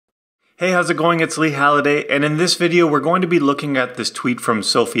Hey, how's it going? It's Lee Halliday, and in this video we're going to be looking at this tweet from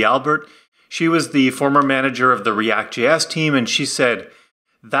Sophie Albert. She was the former manager of the React.js team, and she said,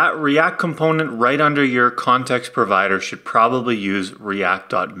 that React component right under your context provider should probably use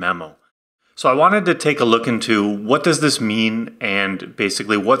React.memo. So I wanted to take a look into what does this mean and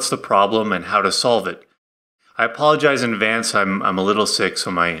basically what's the problem and how to solve it. I apologize in advance, I'm a little sick, so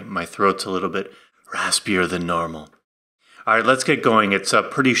my throat's a little bit raspier than normal. All right, let's get going. It's a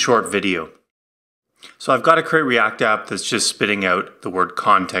pretty short video. So I've got a create React app that's just spitting out the word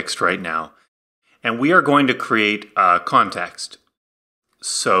context right now. And we are going to create a context.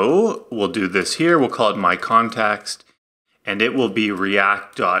 So we'll do this here. We'll call it my context. And it will be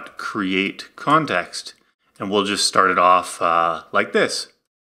react.createContext. And we'll just start it off like this.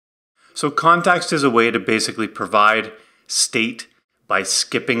 So context is a way to basically provide state by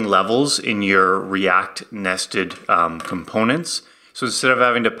skipping levels in your React nested components. So instead of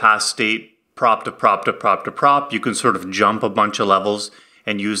having to pass state prop to prop to prop to prop, you can sort of jump a bunch of levels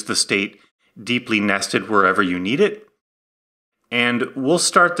and use the state deeply nested wherever you need it. And we'll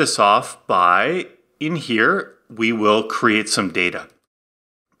start this off by, in here, we will create some data.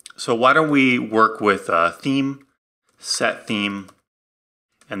 So why don't we work with a theme, set theme,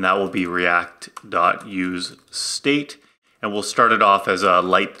 and that will be react.useState. And we'll start it off as a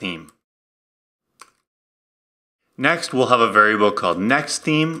light theme. Next, we'll have a variable called next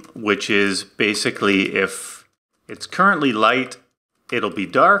theme, which is basically if it's currently light, it'll be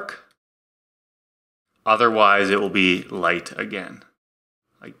dark. Otherwise, it will be light again,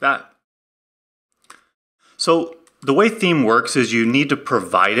 like that. So the way theme works is you need to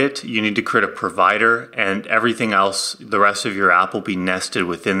provide it. You need to create a provider, and everything else, the rest of your app will be nested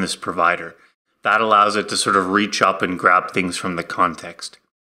within this provider. That allows it to sort of reach up and grab things from the context.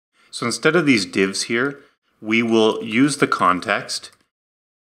 So instead of these divs here, we will use the context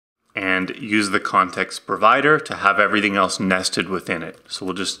and use the context provider to have everything else nested within it. So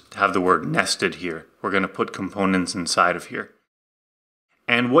we'll just have the word nested here. We're going to put components inside of here.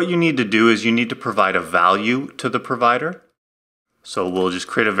 And what you need to do is you need to provide a value to the provider. So we'll just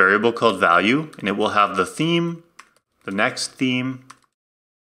create a variable called value, and it will have the theme, the next theme,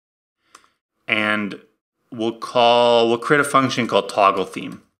 and we'll create a function called toggle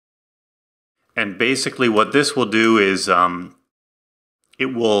theme. And basically what this will do is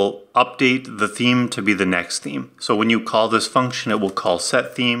it will update the theme to be the next theme. So when you call this function, it will call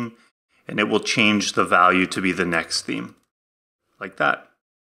set theme, and it will change the value to be the next theme, like that.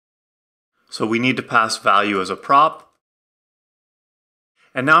 So we need to pass value as a prop.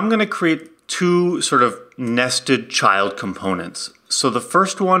 And now I'm going to create two sort of nested child components. So the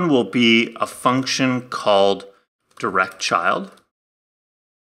first one will be a function called directChild.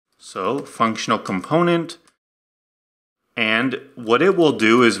 So functional component. And what it will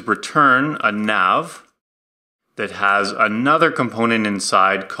do is return a nav that has another component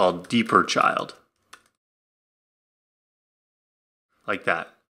inside called deeperChild. Like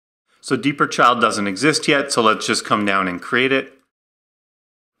that. So deeperChild doesn't exist yet, so let's just come down and create it.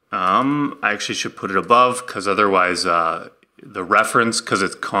 I actually should put it above because otherwise the reference, because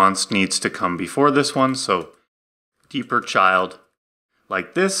it's const, needs to come before this one. So deeperChild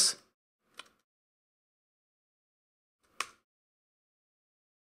like this.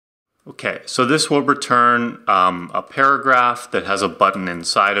 Okay, so this will return a paragraph that has a button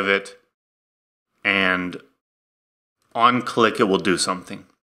inside of it. And on click, it will do something.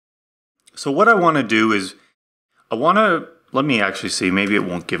 So what I want to do is let me actually see, maybe it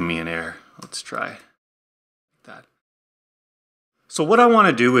won't give me an error. Let's try that. So what I want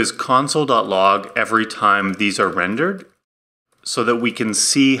to do is console.log every time these are rendered so that we can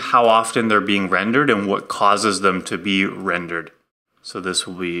see how often they're being rendered and what causes them to be rendered. So this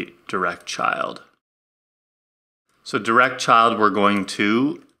will be directChild. So directChild, we're going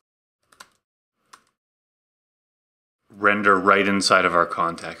to render right inside of our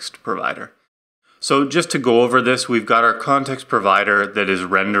context provider. So just to go over this, we've got our context provider that is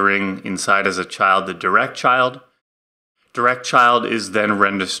rendering inside as a child the directChild. directChild is then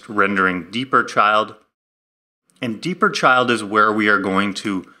rendering deeperChild. And deeperChild is where we are going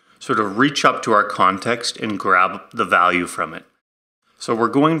to sort of reach up to our context and grab the value from it. So we're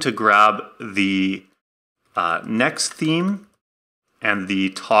going to grab the next theme and the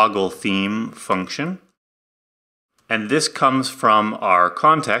toggle theme function. And this comes from our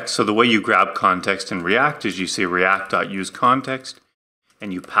context. So the way you grab context in React is you say react.useContext,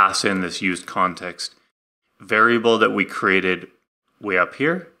 and you pass in this useContext variable that we created way up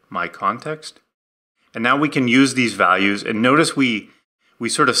here, my context. And now we can use these values. And notice we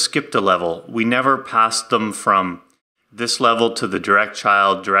sort of skipped a level. We never passed them from this level to the direct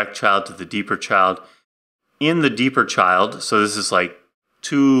child to the deeper child. In the deeper child, so this is like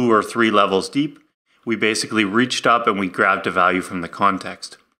 2 or 3 levels deep, we basically reached up and we grabbed a value from the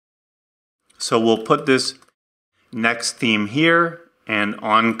context. So we'll put this next theme here, and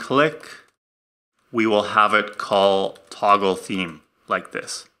on click, we will have it call toggle theme like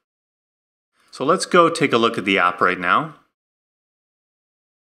this. So let's go take a look at the app right now.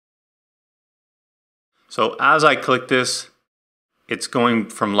 So as I click this, it's going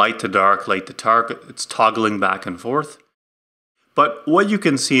from light to dark, it's toggling back and forth. But what you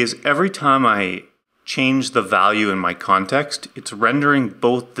can see is every time I change the value in my context, it's rendering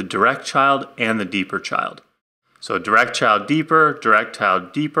both the direct child and the deeper child. So direct child deeper.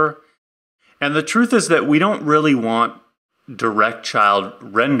 And the truth is that we don't really want direct child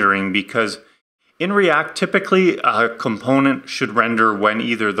rendering, because in React, typically a component should render when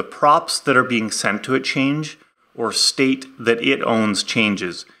either the props that are being sent to it change or state that it owns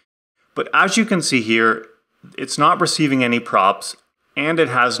changes. But as you can see here, it's not receiving any props and it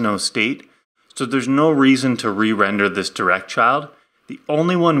has no state. So there's no reason to re-render this direct child. The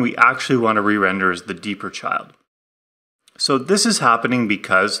only one we actually want to re-render is the deeper child. So this is happening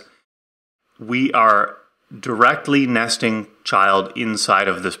because we are directly nesting child inside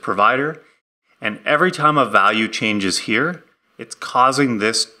of this provider. And every time a value changes here, it's causing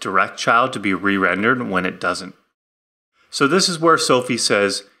this direct child to be re-rendered when it doesn't. So this is where Sophie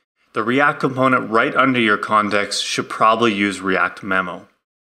says the React component right under your context should probably use React.memo.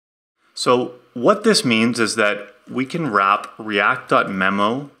 So what this means is that we can wrap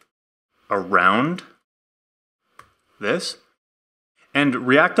React.memo around this, and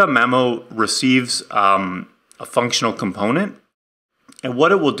React.memo receives a functional component, and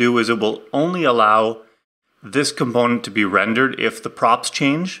what it will do is it will only allow this component to be rendered if the props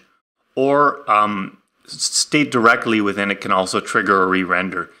change, or state directly within it can also trigger a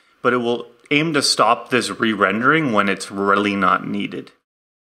re-render, but it will aim to stop this re-rendering when it's really not needed.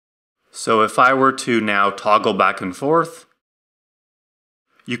 So if I were to now toggle back and forth,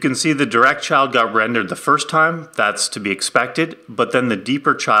 you can see the direct child got rendered the first time. That's to be expected, but then the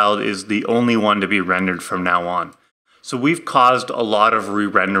deeper child is the only one to be rendered from now on. So we've caused a lot of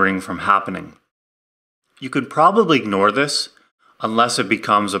re-rendering from happening. You could probably ignore this unless it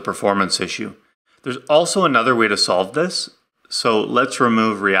becomes a performance issue. There's also another way to solve this. So let's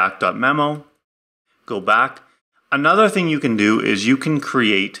remove React.memo, go back. Another thing you can do is you can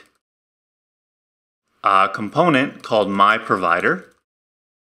create a component called myProvider,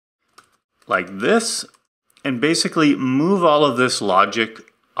 like this, and basically move all of this logic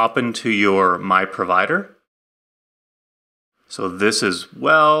up into your myProvider. So this is,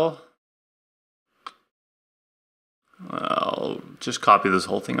 well, I'll just copy this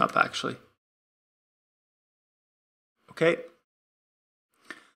whole thing up actually. Okay.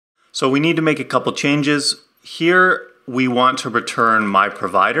 So we need to make a couple changes. Here we want to return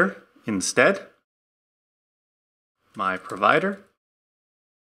myProvider instead. myProvider.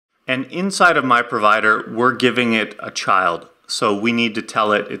 And inside of myProvider, we're giving it a child. So we need to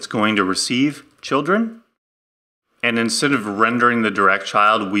tell it it's going to receive children. And instead of rendering the direct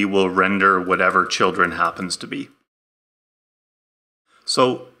child, we will render whatever children happens to be.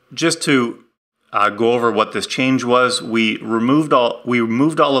 So just to go over what this change was, we removed all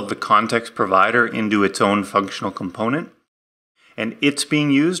of the context provider into its own functional component. And it's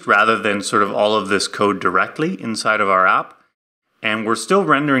being used rather than sort of all of this code directly inside of our app. And we're still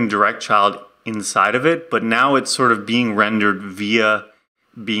rendering direct child inside of it, but now it's sort of being rendered via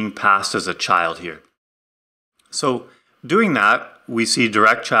being passed as a child here. So doing that, we see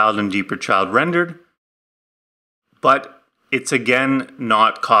direct child and deeper child rendered, but it's again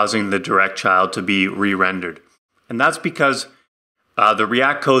not causing the direct child to be re-rendered. And that's because the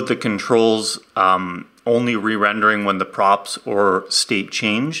React code that controls only re-rendering when the props or state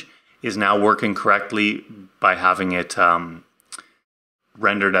change is now working correctly by having it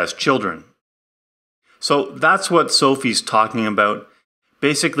rendered as children. So that's what Sophie's talking about.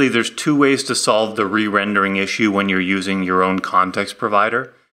 Basically, there's 2 ways to solve the re-rendering issue when you're using your own context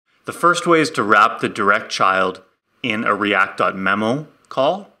provider. The first way is to wrap the direct child in a React.memo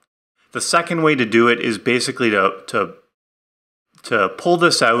call. The second way to do it is basically to pull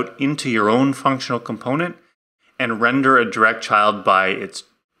this out into your own functional component and render a direct child by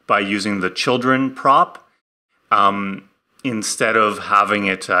using the children prop instead of having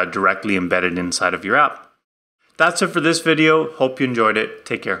it directly embedded inside of your app. That's it for this video. Hope you enjoyed it.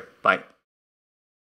 Take care. Bye.